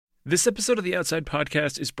This episode of the Outside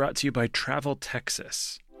Podcast is brought to you by Travel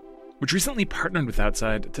Texas, which recently partnered with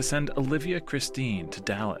Outside to send Olivia Christine to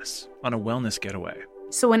Dallas on a wellness getaway.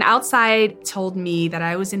 So when Outside told me that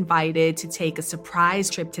I was invited to take a surprise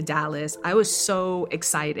trip to Dallas, I was so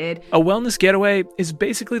excited. A wellness getaway is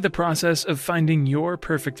basically the process of finding your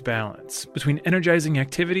perfect balance between energizing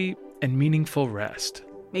activity and meaningful rest.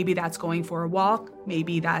 Maybe that's going for a walk.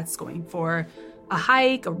 Maybe that's going for a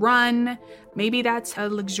hike, a run. Maybe that's a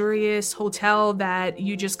luxurious hotel that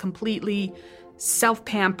you just completely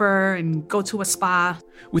self-pamper and go to a spa.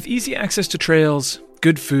 With easy access to trails,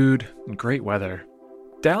 good food, and great weather,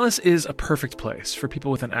 Dallas is a perfect place for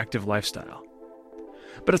people with an active lifestyle.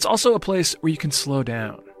 But it's also a place where you can slow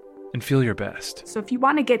down and feel your best. So if you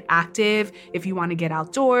want to get active, if you want to get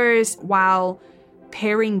outdoors, while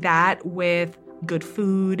pairing that with good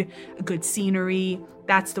food, good scenery,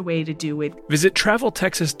 that's the way to do it. Visit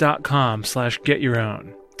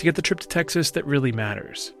traveltexas.com/getyourown to get the trip to Texas that really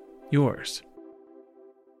matters. Yours.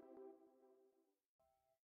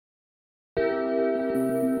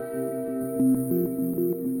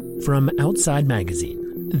 From Outside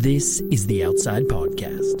Magazine, this is the Outside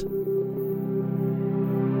Podcast.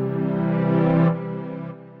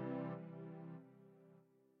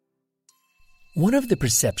 One of the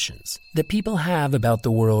perceptions that people have about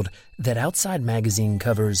the world that Outside Magazine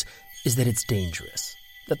covers is that it's dangerous,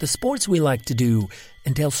 that the sports we like to do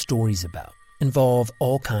and tell stories about involve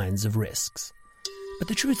all kinds of risks. But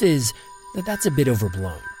the truth is that that's a bit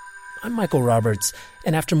overblown. I'm Michael Roberts,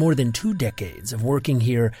 and after more than 2 decades of working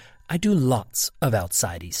here, I do lots of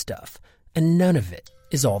outside-y stuff, and none of it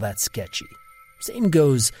is all that sketchy. Same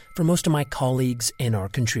goes for most of my colleagues and our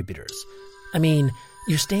contributors. I mean,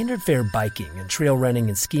 your standard fare biking and trail running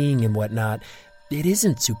and skiing and whatnot, it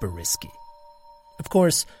isn't super risky. Of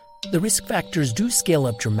course, the risk factors do scale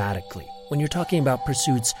up dramatically when you're talking about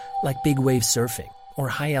pursuits like big wave surfing, or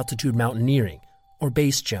high-altitude mountaineering, or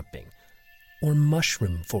base jumping, or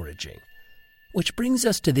mushroom foraging. Which brings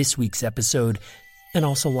us to this week's episode, and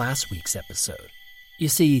also last week's episode. You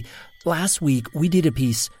see, last week we did a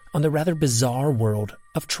piece on the rather bizarre world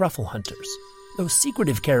of truffle hunters, those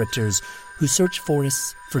secretive characters who search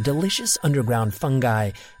forests for delicious underground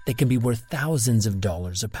fungi that can be worth thousands of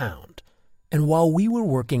dollars a pound. And while we were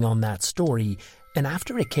working on that story, and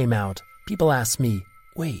after it came out, people asked me,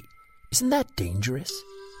 wait, isn't that dangerous?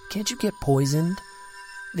 Can't you get poisoned?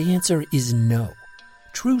 The answer is no.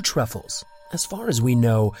 True truffles, as far as we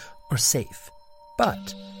know, are safe.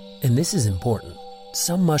 But, and this is important,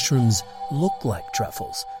 some mushrooms look like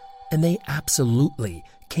truffles, and they absolutely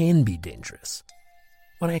can be dangerous.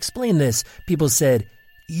 When I explained this, people said,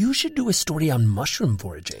 you should do a story on mushroom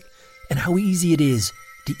foraging and how easy it is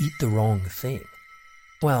to eat the wrong thing.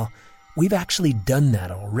 Well, we've actually done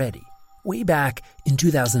that already, way back in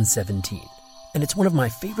 2017, and it's one of my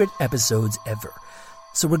favorite episodes ever,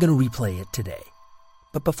 so we're going to replay it today.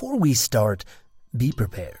 But before we start, be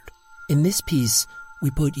prepared. In this piece, we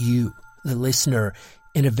put you, the listener,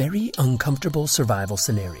 in a very uncomfortable survival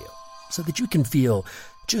scenario so that you can feel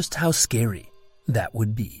just how scary that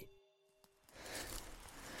would be.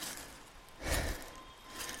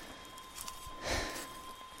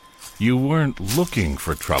 You weren't looking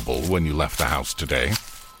for trouble when you left the house today.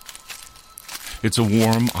 It's a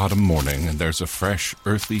warm autumn morning, and there's a fresh,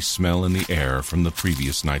 earthy smell in the air from the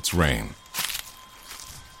previous night's rain.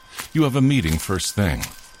 You have a meeting first thing,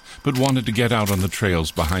 but wanted to get out on the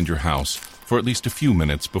trails behind your house for at least a few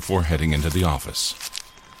minutes before heading into the office.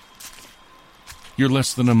 You're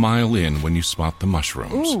less than a mile in when you spot the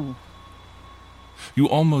mushrooms. Ooh. You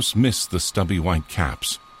almost miss the stubby white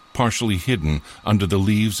caps, partially hidden under the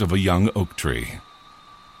leaves of a young oak tree.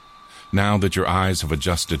 Now that your eyes have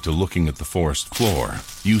adjusted to looking at the forest floor,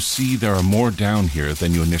 you see there are more down here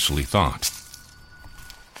than you initially thought.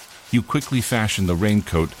 You quickly fashion the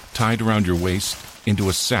raincoat tied around your waist into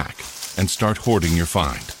a sack and start hoarding your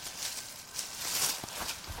find.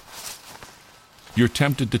 You're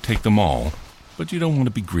tempted to take them all, but you don't want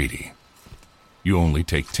to be greedy. You only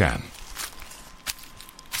take 10.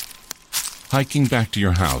 Hiking back to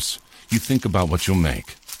your house, you think about what you'll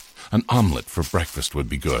make. An omelet for breakfast would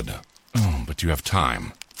be good. Oh, but you have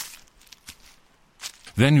time.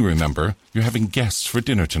 Then you remember you're having guests for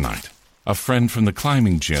dinner tonight. A friend from the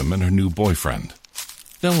climbing gym and her new boyfriend.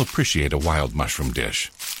 They'll appreciate a wild mushroom dish.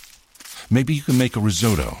 Maybe you can make a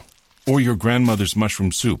risotto, or your grandmother's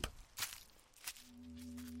mushroom soup.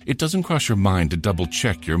 It doesn't cross your mind to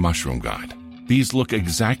double-check your mushroom guide. These look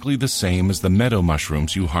exactly the same as the meadow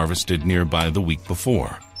mushrooms you harvested nearby the week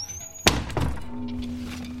before.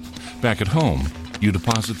 Back at home, you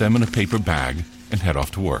deposit them in a paper bag and head off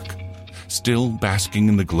to work. still basking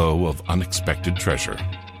in the glow of unexpected treasure.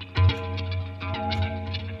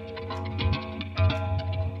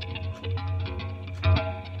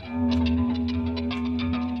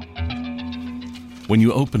 When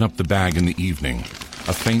you open up the bag in the evening,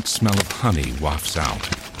 a faint smell of honey wafts out.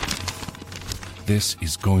 This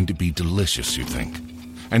is going to be delicious, you think,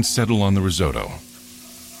 and settle on the risotto.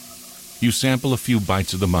 You sample a few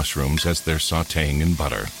bites of the mushrooms as they're sautéing in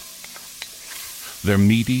butter. They're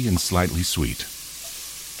meaty and slightly sweet.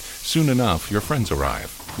 Soon enough, your friends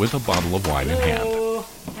arrive with a bottle of wine in hand.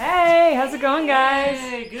 Hey, how's it going, guys?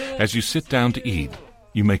 Hey, good. As you sit down to eat,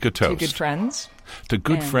 you make a toast. To good friends. To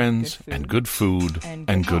good friends and good food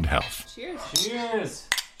and good health. Cheers. Cheers.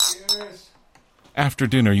 Cheers. After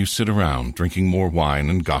dinner, you sit around drinking more wine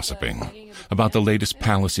and gossiping about the latest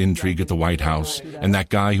palace intrigue at the White House and that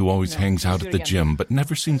guy who always hangs out at the gym but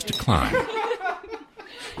never seems to climb.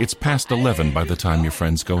 It's past 11 by the time your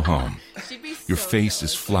friends go home. Your face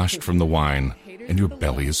is flushed from the wine and your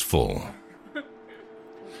belly is full.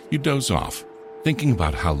 You doze off, thinking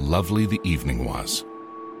about how lovely the evening was.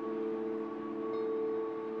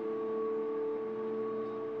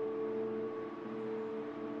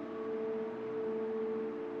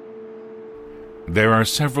 There are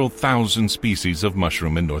several thousand species of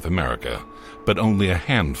mushroom in North America, but only a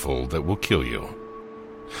handful that will kill you.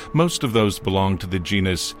 Most of those belong to the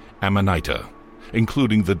genus Amanita,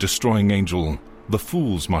 including the destroying angel, the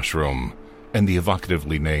fool's mushroom, and the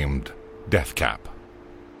evocatively named deathcap.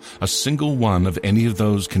 A single one of any of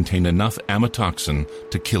those contain enough amatoxin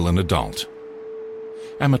to kill an adult.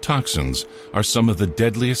 Amatoxins are some of the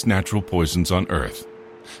deadliest natural poisons on Earth.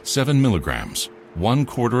 7 milligrams,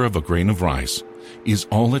 1/4 of a grain of rice, is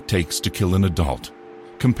all it takes to kill an adult,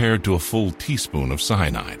 compared to a full teaspoon of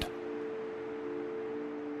cyanide.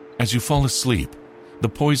 As you fall asleep, the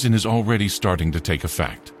poison is already starting to take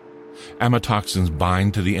effect. Amatoxins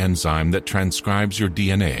bind to the enzyme that transcribes your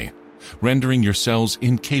DNA, rendering your cells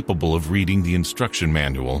incapable of reading the instruction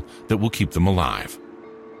manual that will keep them alive.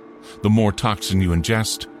 The more toxin you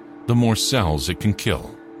ingest, the more cells it can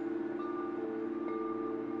kill.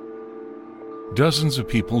 Dozens of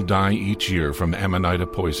people die each year from Amanita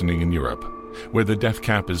poisoning in Europe, where the death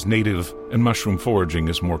cap is native and mushroom foraging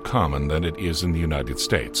is more common than it is in the United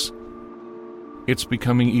States. It's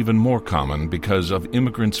becoming even more common because of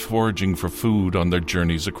immigrants foraging for food on their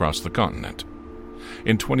journeys across the continent.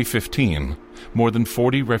 In 2015, more than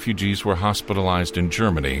 40 refugees were hospitalized in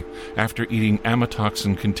Germany after eating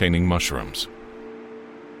amatoxin-containing mushrooms.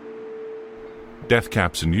 Death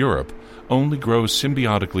caps in Europe only grow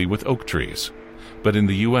symbiotically with oak trees, but in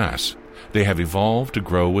the U.S., they have evolved to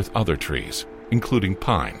grow with other trees, including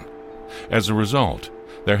pine. As a result,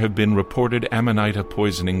 there have been reported Amanita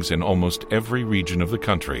poisonings in almost every region of the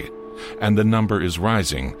country, and the number is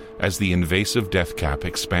rising as the invasive death cap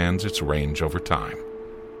expands its range over time.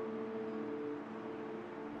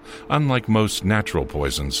 Unlike most natural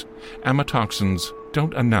poisons, amatoxins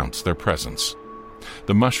don't announce their presence.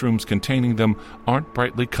 The mushrooms containing them aren't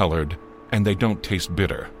brightly colored, and they don't taste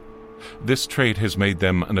bitter. This trait has made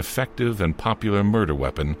them an effective and popular murder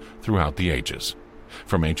weapon throughout the ages,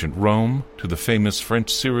 from ancient Rome to the famous French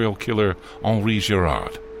serial killer Henri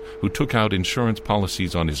Girard, who took out insurance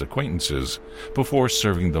policies on his acquaintances before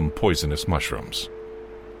serving them poisonous mushrooms.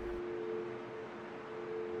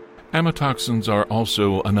 Amatoxins are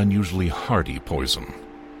also an unusually hardy poison.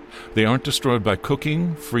 They aren't destroyed by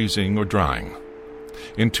cooking, freezing, or drying.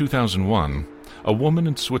 In 2001, a woman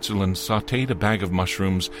in Switzerland sautéed a bag of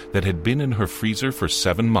mushrooms that had been in her freezer for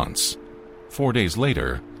 7 months. 4 days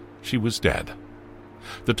later, she was dead.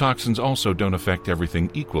 The toxins also don't affect everything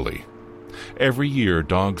equally. Every year,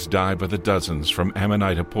 dogs die by the dozens from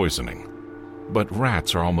Amanita poisoning, but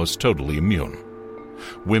rats are almost totally immune.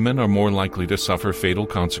 Women are more likely to suffer fatal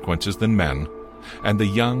consequences than men, and the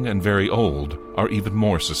young and very old are even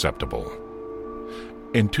more susceptible.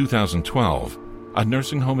 In 2012, a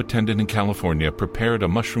nursing home attendant in California prepared a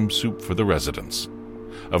mushroom soup for the residents.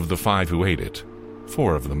 Of the 5 who ate it,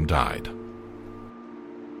 4 of them died.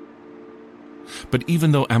 But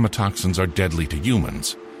even though amatoxins are deadly to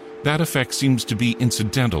humans, that effect seems to be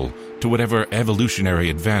incidental to whatever evolutionary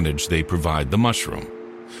advantage they provide the mushroom.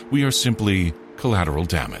 We are simply collateral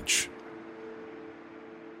damage.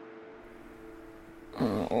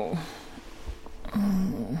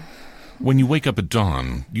 When you wake up at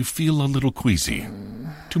dawn, you feel a little queasy.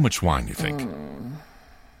 Too much wine, you think.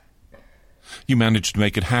 You manage to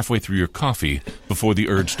make it halfway through your coffee before the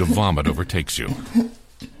urge to vomit overtakes you.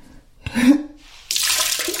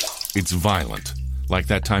 It's violent, like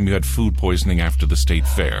that time you had food poisoning after the state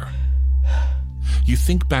fair. You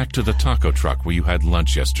think back to the taco truck where you had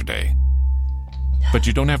lunch yesterday, But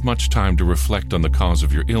you don't have much time to reflect on the cause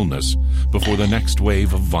of your illness before the next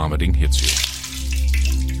wave of vomiting hits you.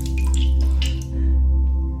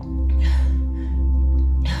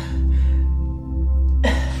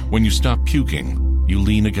 When you stop puking, you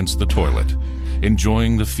lean against the toilet,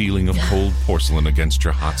 enjoying the feeling of cold porcelain against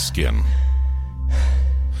your hot skin.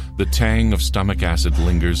 The tang of stomach acid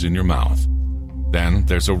lingers in your mouth. Then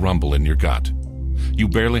there's a rumble in your gut. You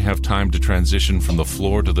barely have time to transition from the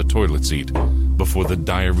floor to the toilet seat before the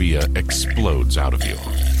diarrhea explodes out of you.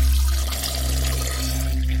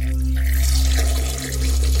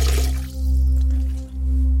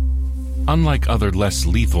 Unlike other less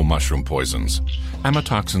lethal mushroom poisons,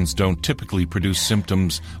 amatoxins don't typically produce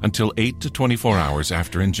symptoms until 8 to 24 hours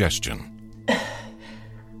after ingestion.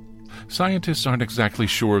 Scientists aren't exactly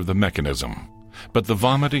sure of the mechanism, but the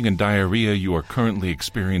vomiting and diarrhea you are currently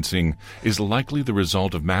experiencing is likely the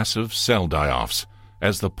result of massive cell die-offs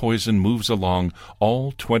as the poison moves along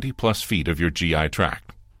all 20-plus feet of your GI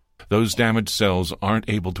tract. Those damaged cells aren't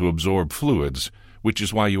able to absorb fluids, which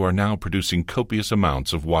is why you are now producing copious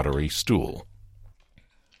amounts of watery stool.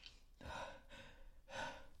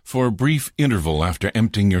 For a brief interval after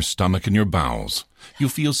emptying your stomach and your bowels, you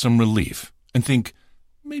feel some relief and think,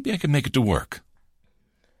 maybe I can make it to work.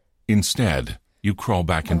 Instead, you crawl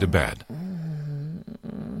back into bed.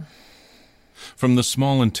 From the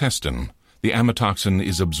small intestine, the amatoxin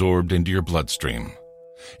is absorbed into your bloodstream.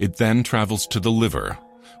 It then travels to the liver,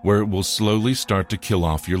 where it will slowly start to kill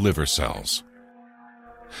off your liver cells.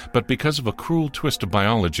 But because of a cruel twist of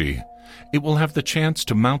biology, it will have the chance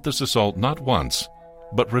to mount this assault not once,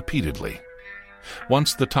 but repeatedly.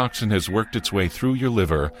 Once the toxin has worked its way through your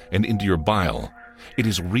liver and into your bile, it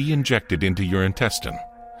is re-injected into your intestine,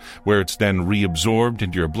 where it's then reabsorbed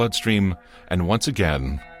into your bloodstream and once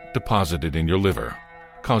again deposited in your liver,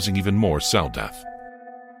 causing even more cell death.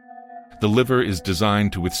 The liver is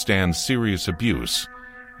designed to withstand serious abuse,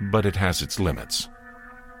 but it has its limits.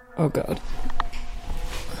 Oh, God.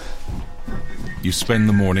 You spend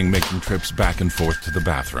the morning making trips back and forth to the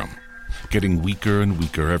bathroom, getting weaker and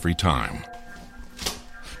weaker every time.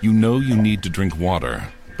 You know you need to drink water,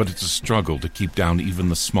 but it's a struggle to keep down even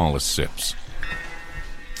the smallest sips.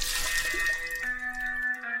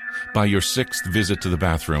 By your 6th visit to the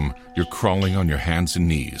bathroom, you're crawling on your hands and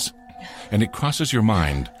knees, and it crosses your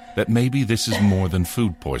mind that maybe this is more than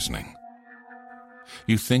food poisoning.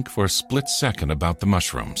 You think for a split second about the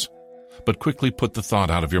mushrooms, but quickly put the thought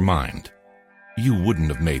out of your mind. You wouldn't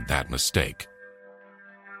have made that mistake.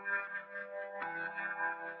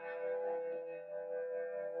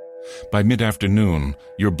 By mid-afternoon,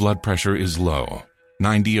 your blood pressure is low,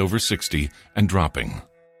 90/60, and dropping.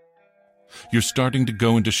 You're starting to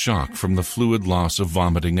go into shock from the fluid loss of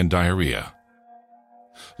vomiting and diarrhea.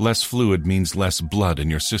 Less fluid means less blood in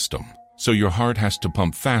your system, so your heart has to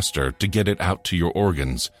pump faster to get it out to your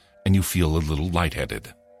organs, and you feel a little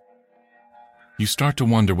lightheaded. You start to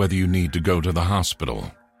wonder whether you need to go to the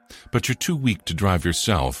hospital, but you're too weak to drive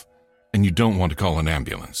yourself, and you don't want to call an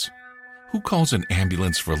ambulance. Who calls an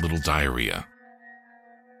ambulance for a little diarrhea?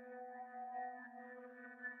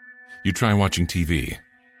 You try watching TV,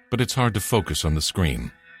 but it's hard to focus on the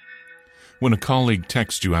screen. When a colleague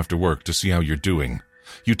texts you after work to see how you're doing,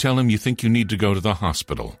 you tell him you think you need to go to the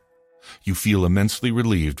hospital. You feel immensely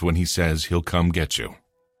relieved when he says he'll come get you.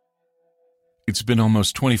 It's been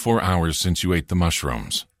almost 24 hours since you ate the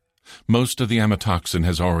mushrooms. Most of the amatoxin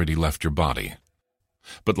has already left your body.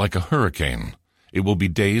 But like a hurricane, it will be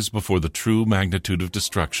days before the true magnitude of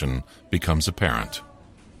destruction becomes apparent.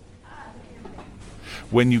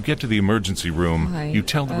 When you get to the emergency room, you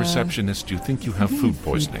tell the receptionist you think you have food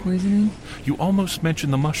poisoning. You almost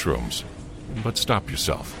mention the mushrooms, but stop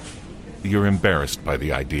yourself. You're embarrassed by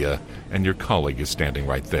the idea, and your colleague is standing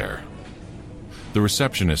right there. The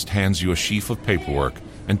receptionist hands you a sheaf of paperwork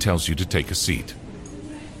and tells you to take a seat.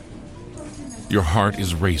 Your heart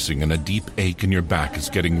is racing and a deep ache in your back is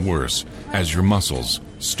getting worse as your muscles,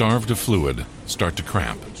 starved of fluid, start to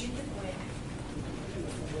cramp.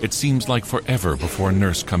 It seems like forever before a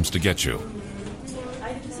nurse comes to get you.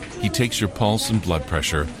 He takes your pulse and blood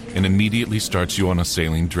pressure and immediately starts you on a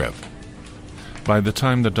saline drip. By the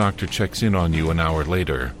time the doctor checks in on you an hour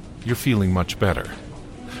later, you're feeling much better.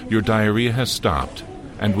 Your diarrhea has stopped,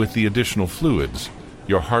 and with the additional fluids,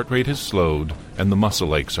 your heart rate has slowed and the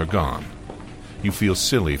muscle aches are gone. You feel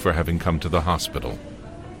silly for having come to the hospital.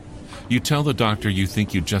 You tell the doctor you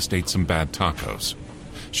think you just ate some bad tacos.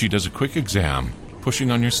 She does a quick exam,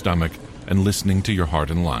 pushing on your stomach and listening to your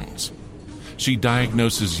heart and lungs. She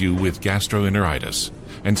diagnoses you with gastroenteritis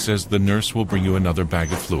and says the nurse will bring you another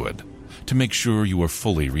bag of fluid to make sure you are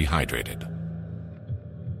fully rehydrated.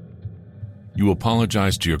 You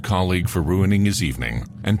apologize to your colleague for ruining his evening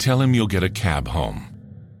and tell him you'll get a cab home.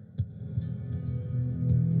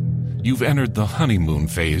 You've entered the honeymoon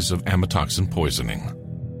phase of amatoxin poisoning.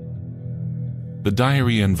 The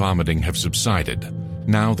diarrhea and vomiting have subsided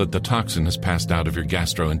now that the toxin has passed out of your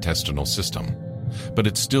gastrointestinal system, but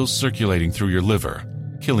it's still circulating through your liver,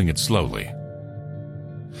 killing it slowly.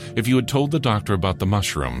 If you had told the doctor about the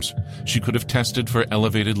mushrooms, she could have tested for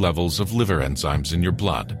elevated levels of liver enzymes in your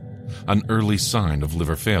blood, an early sign of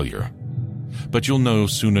liver failure. But you'll know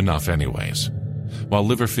soon enough anyways. While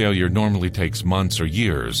liver failure normally takes months or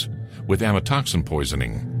years, with amatoxin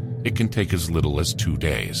poisoning, it can take as little as 2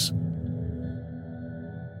 days.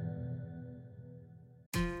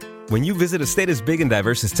 When you visit a state as big and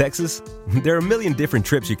diverse as Texas, there are a million different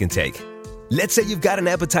trips you can take. Let's say you've got an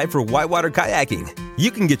appetite for whitewater kayaking. You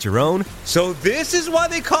can get your own, so this is why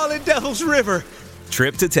they call it Devil's River,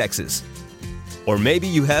 trip to Texas. Or maybe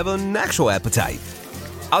you have an actual appetite.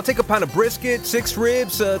 I'll take a pound of brisket, 6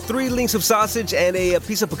 ribs, 3 links of sausage, and a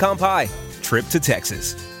piece of pecan pie. Trip to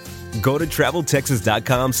Texas. Go to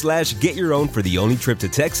TravelTexas.com/get your own for the only trip to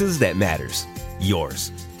Texas that matters.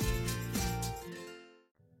 Yours.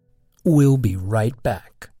 We'll be right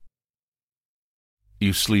back.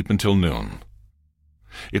 You sleep until noon.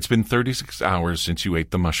 It's been 36 hours since you ate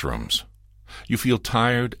the mushrooms. You feel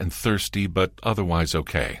tired and thirsty, but otherwise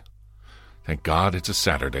okay. Thank God it's a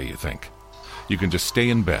Saturday, you think. You can just stay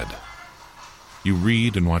in bed. You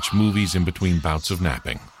read and watch movies in between bouts of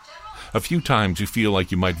napping. A few times you feel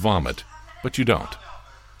like you might vomit, but you don't.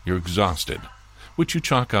 You're exhausted, which you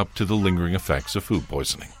chalk up to the lingering effects of food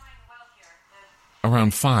poisoning.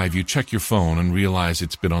 Around 5, you check your phone and realize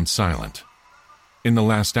it's been on silent. In the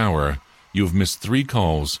last hour, you have missed 3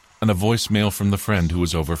 calls and a voicemail from the friend who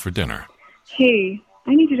was over for dinner. Hey,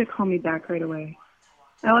 I need you to call me back right away.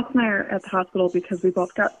 Alex and I are at the hospital because we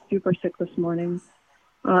both got super sick this morning.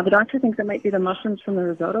 The doctor thinks it might be the mushrooms from the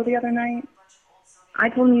risotto the other night. I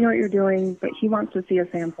told him you know what you're doing, but he wants to see a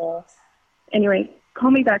sample. Anyway,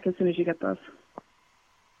 call me back as soon as you get this.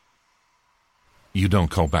 You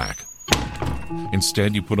don't call back.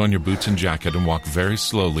 Instead, you put on your boots and jacket and walk very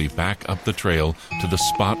slowly back up the trail to the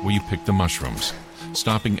spot where you picked the mushrooms,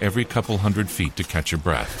 stopping every couple hundred feet to catch your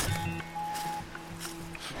breath.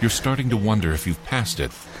 You're starting to wonder if you've passed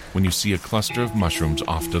it when you see a cluster of mushrooms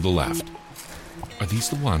off to the left. Are these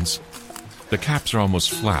the ones? The caps are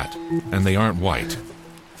almost flat, and they aren't white.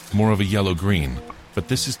 More of a yellow-green, but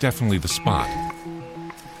this is definitely the spot.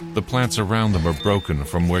 The plants around them are broken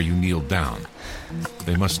from where you kneeled down.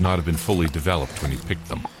 They must not have been fully developed when you picked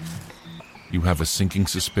them. You have a sinking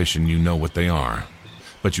suspicion you know what they are,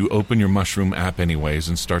 but you open your mushroom app anyways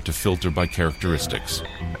and start to filter by characteristics.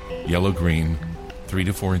 Yellow-green, 3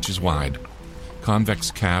 to 4 inches wide,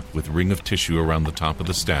 convex cap with ring of tissue around the top of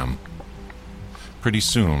the stem. Pretty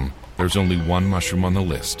soon, there's only one mushroom on the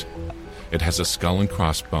list. It has a skull and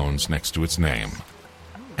crossbones next to its name.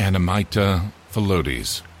 Amanita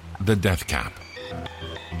phalloides, the death cap.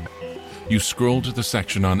 You scroll to the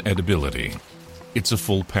section on edibility. It's a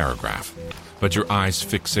full paragraph, but your eyes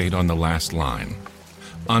fixate on the last line.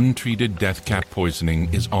 Untreated death cap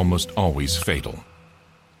poisoning is almost always fatal.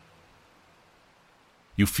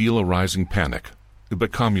 You feel a rising panic,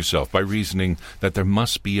 but calm yourself by reasoning that there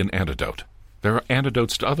must be an antidote. There are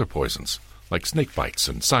antidotes to other poisons, like snake bites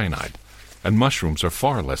and cyanide, and mushrooms are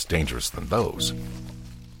far less dangerous than those.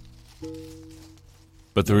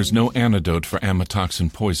 But there is no antidote for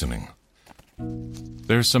amatoxin poisoning.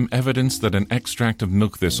 There's some evidence that an extract of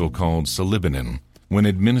milk thistle called silibinin, when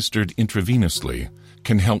administered intravenously,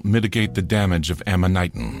 can help mitigate the damage of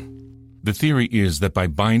amanitin. The theory is that by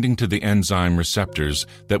binding to the enzyme receptors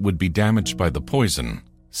that would be damaged by the poison,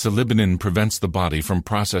 silibinin prevents the body from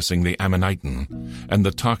processing the amanitin, and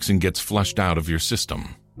the toxin gets flushed out of your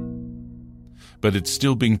system. But it's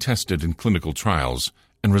still being tested in clinical trials,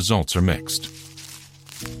 and results are mixed.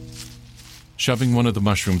 Shoving one of the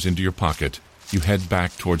mushrooms into your pocket, you head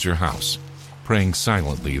back towards your house, praying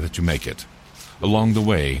silently that you make it. Along the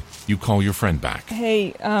way, you call your friend back.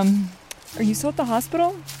 Hey, are you still at the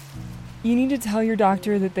hospital? You need to tell your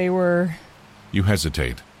doctor that they were... You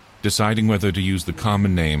hesitate, deciding whether to use the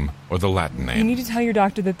common name or the Latin name. You need to tell your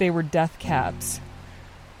doctor that they were death caps.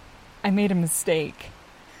 I made a mistake.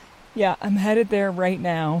 Yeah, I'm headed there right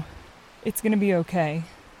now. It's gonna be okay.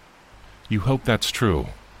 You hope that's true.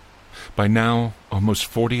 By now, almost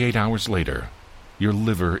 48 hours later, your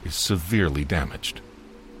liver is severely damaged.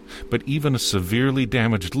 But even a severely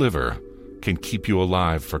damaged liver can keep you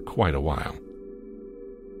alive for quite a while.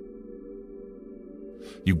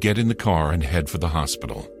 You get in the car and head for the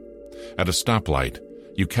hospital. At a stoplight,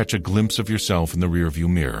 you catch a glimpse of yourself in the rearview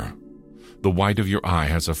mirror. The white of your eye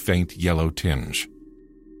has a faint yellow tinge.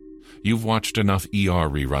 You've watched enough ER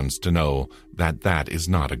reruns to know that that is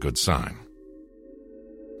not a good sign.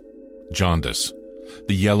 Jaundice,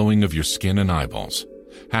 the yellowing of your skin and eyeballs,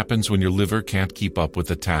 happens when your liver can't keep up with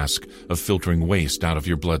the task of filtering waste out of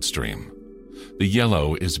your bloodstream. The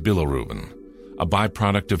yellow is bilirubin, a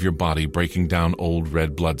byproduct of your body breaking down old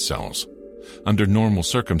red blood cells. Under normal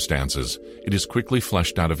circumstances, it is quickly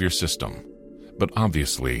flushed out of your system. But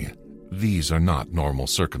obviously, these are not normal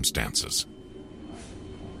circumstances.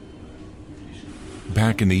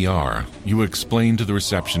 Back in the ER, you explained to the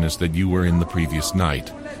receptionist that you were in the previous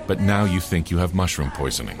night, but now you think you have mushroom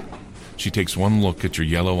poisoning. She takes one look at your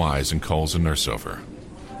yellow eyes and calls a nurse over.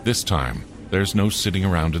 This time, there's no sitting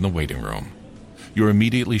around in the waiting room. You're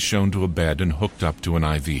immediately shown to a bed and hooked up to an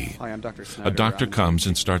IV. Hi, I'm Dr. Snyder. A doctor comes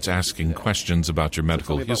and starts asking questions about your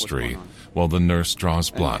medical history while the nurse draws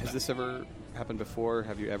blood. Has this ever happened before?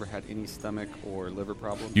 Have you ever had any stomach or liver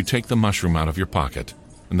problems? You take the mushroom out of your pocket,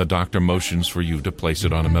 and the doctor motions for you to place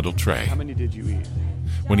it on a metal tray. How many did you eat?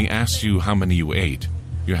 When he asks you how many you ate,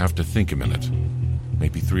 you have to think a minute.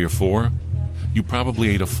 Maybe 3 or 4? You probably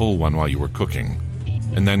ate a full one while you were cooking,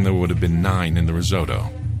 and then there would have been 9 in the risotto.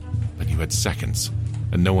 But you had seconds,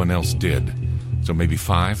 and no one else did, so maybe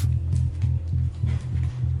 5?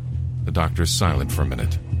 The doctor is silent for a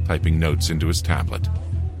minute, typing notes into his tablet.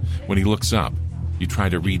 When he looks up, you try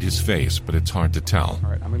to read his face, but it's hard to tell. All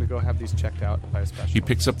right, I'm going to go have these checked out by a specialist. He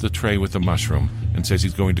picks up the tray with the mushroom and says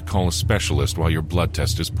he's going to call a specialist while your blood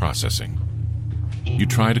test is processing. You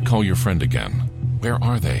try to call your friend again. Where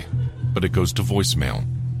are they? But it goes to voicemail.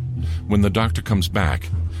 When the doctor comes back,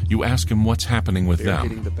 you ask him what's happening with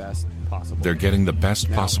them. They're getting the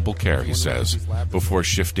best possible care, he says, before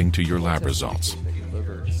shifting to your lab results.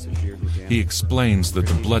 He explains that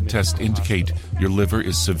the blood tests indicate your liver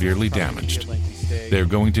is severely damaged. They're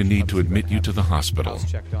going to need to admit you to the hospital.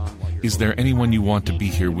 Is there anyone you want to be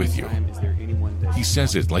here with you? He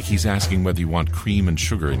says it like he's asking whether you want cream and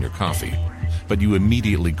sugar in your coffee, but you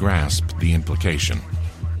immediately grasp the implication.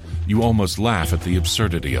 You almost laugh at the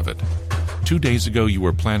absurdity of it. 2 days ago, you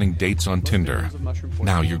were planning dates on Tinder.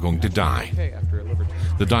 Now you're going to die.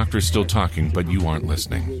 The doctor's still talking, but you aren't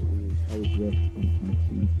listening.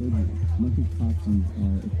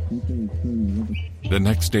 The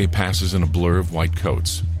next day passes in a blur of white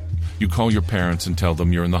coats. You call your parents and tell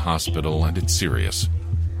them you're in the hospital and it's serious.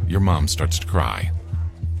 Your mom starts to cry.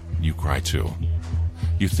 You cry too.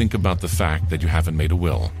 You think about the fact that you haven't made a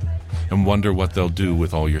will and wonder what they'll do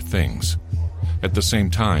with all your things. At the same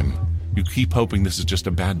time, you keep hoping this is just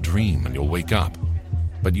a bad dream and you'll wake up.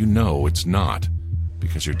 But you know it's not,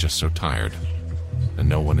 because you're just so tired. And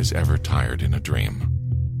no one is ever tired in a dream.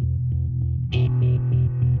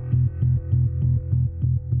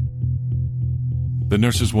 The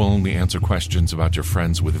nurses will only answer questions about your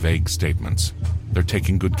friends with vague statements. They're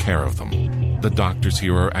taking good care of them. The doctors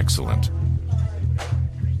here are excellent.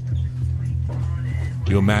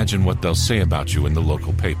 You imagine what they'll say about you in the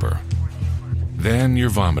local paper. Then you're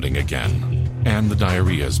vomiting again, and the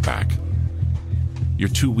diarrhea is back. You're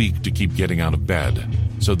too weak to keep getting out of bed,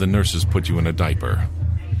 so the nurses put you in a diaper.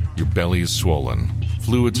 Your belly is swollen.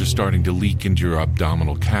 Fluids are starting to leak into your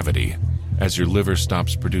abdominal cavity as your liver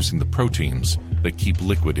stops producing the proteins that keep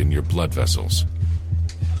liquid in your blood vessels.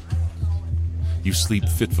 You sleep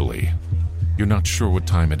fitfully. You're not sure what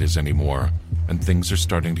time it is anymore, and things are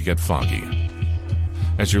starting to get foggy.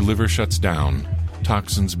 As your liver shuts down,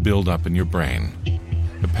 toxins build up in your brain.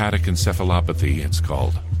 Hepatic encephalopathy, it's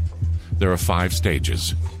called. There are 5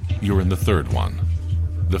 stages. You're in the 3rd one.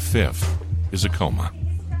 The 5th is a coma.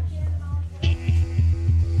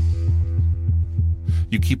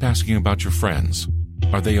 You keep asking about your friends.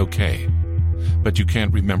 Are they okay? But you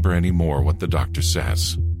can't remember anymore what the doctor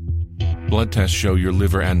says. Blood tests show your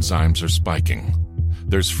liver enzymes are spiking.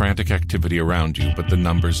 There's frantic activity around you, but the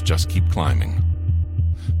numbers just keep climbing.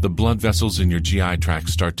 The blood vessels in your GI tract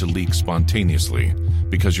start to leak spontaneously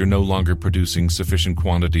because you're no longer producing sufficient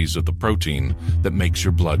quantities of the protein that makes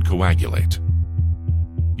your blood coagulate.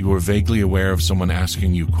 You are vaguely aware of someone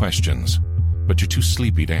asking you questions, but you're too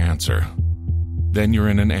sleepy to answer. Then you're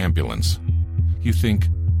in an ambulance. You think,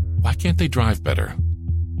 why can't they drive better?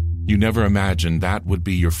 You never imagined that would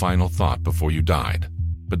be your final thought before you died.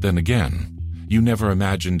 But then again, you never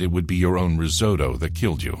imagined it would be your own risotto that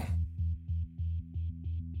killed you.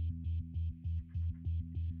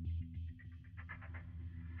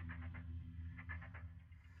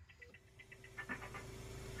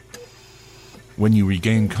 When you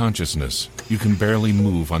regain consciousness, you can barely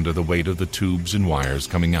move under the weight of the tubes and wires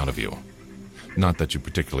coming out of you. Not that you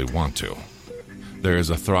particularly want to. There is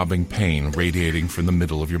a throbbing pain radiating from the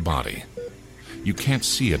middle of your body. You can't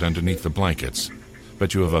see it underneath the blankets,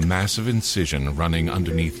 but you have a massive incision running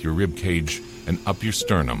underneath your rib cage and up your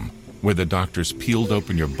sternum, where the doctors peeled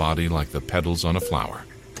open your body like the petals on a flower.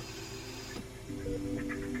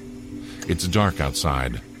 It's dark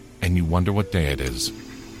outside, and you wonder what day it is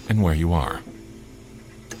and where you are.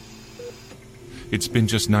 It's been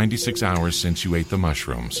just 96 hours since you ate the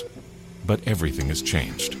mushrooms, but everything has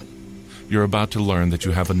changed. You're about to learn that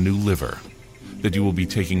you have a new liver, that you will be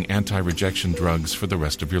taking anti-rejection drugs for the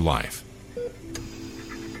rest of your life.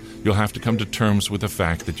 You'll have to come to terms with the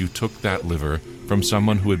fact that you took that liver from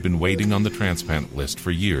someone who had been waiting on the transplant list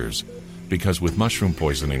for years, because with mushroom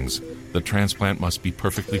poisonings, the transplant must be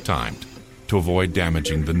perfectly timed to avoid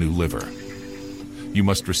damaging the new liver. You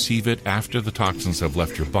must receive it after the toxins have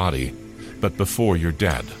left your body, but before you're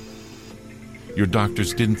dead. Your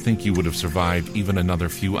doctors didn't think you would have survived even another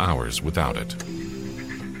few hours without it.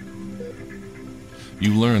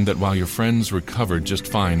 You learn that while your friends recovered just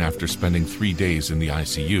fine after spending 3 days in the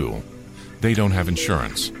ICU, they don't have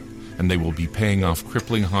insurance, and they will be paying off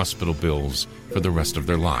crippling hospital bills for the rest of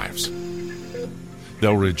their lives.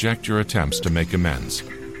 They'll reject your attempts to make amends,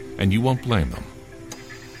 and you won't blame them.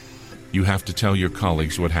 You have to tell your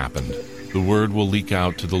colleagues what happened. The word will leak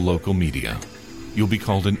out to the local media. You'll be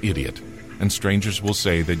called an idiot, and strangers will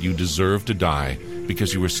say that you deserve to die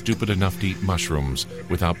because you were stupid enough to eat mushrooms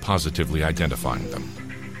without positively identifying them.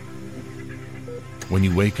 When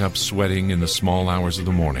you wake up sweating in the small hours of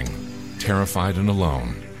the morning, terrified and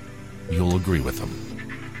alone, you'll agree with them.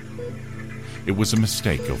 It was a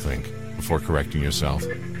mistake, you'll think, before correcting yourself.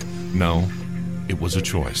 No, it was a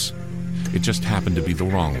choice. It just happened to be the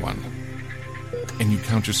wrong one. And you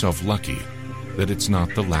count yourself lucky that it's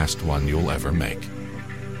not the last one you'll ever make.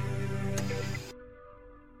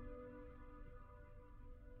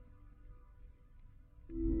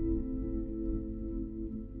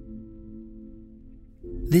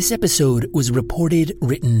 This episode was reported,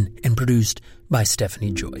 written, and produced by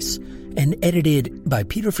Stephanie Joyce, and edited by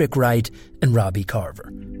Peter Frick Wright and Robbie Carver.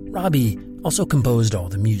 Robbie also composed all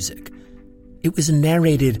the music. It was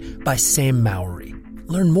narrated by Sam Mowry.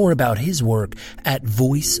 Learn more about his work at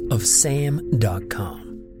voiceofsam.com.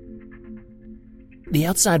 The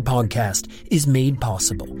Outside Podcast is made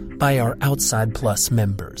possible by our Outside Plus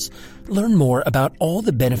members. Learn more about all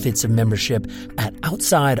the benefits of membership at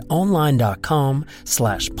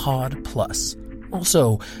outsideonline.com/podplus.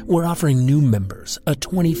 Also, we're offering new members a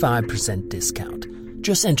 25% discount.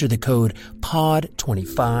 Just enter the code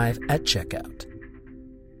POD25 at checkout.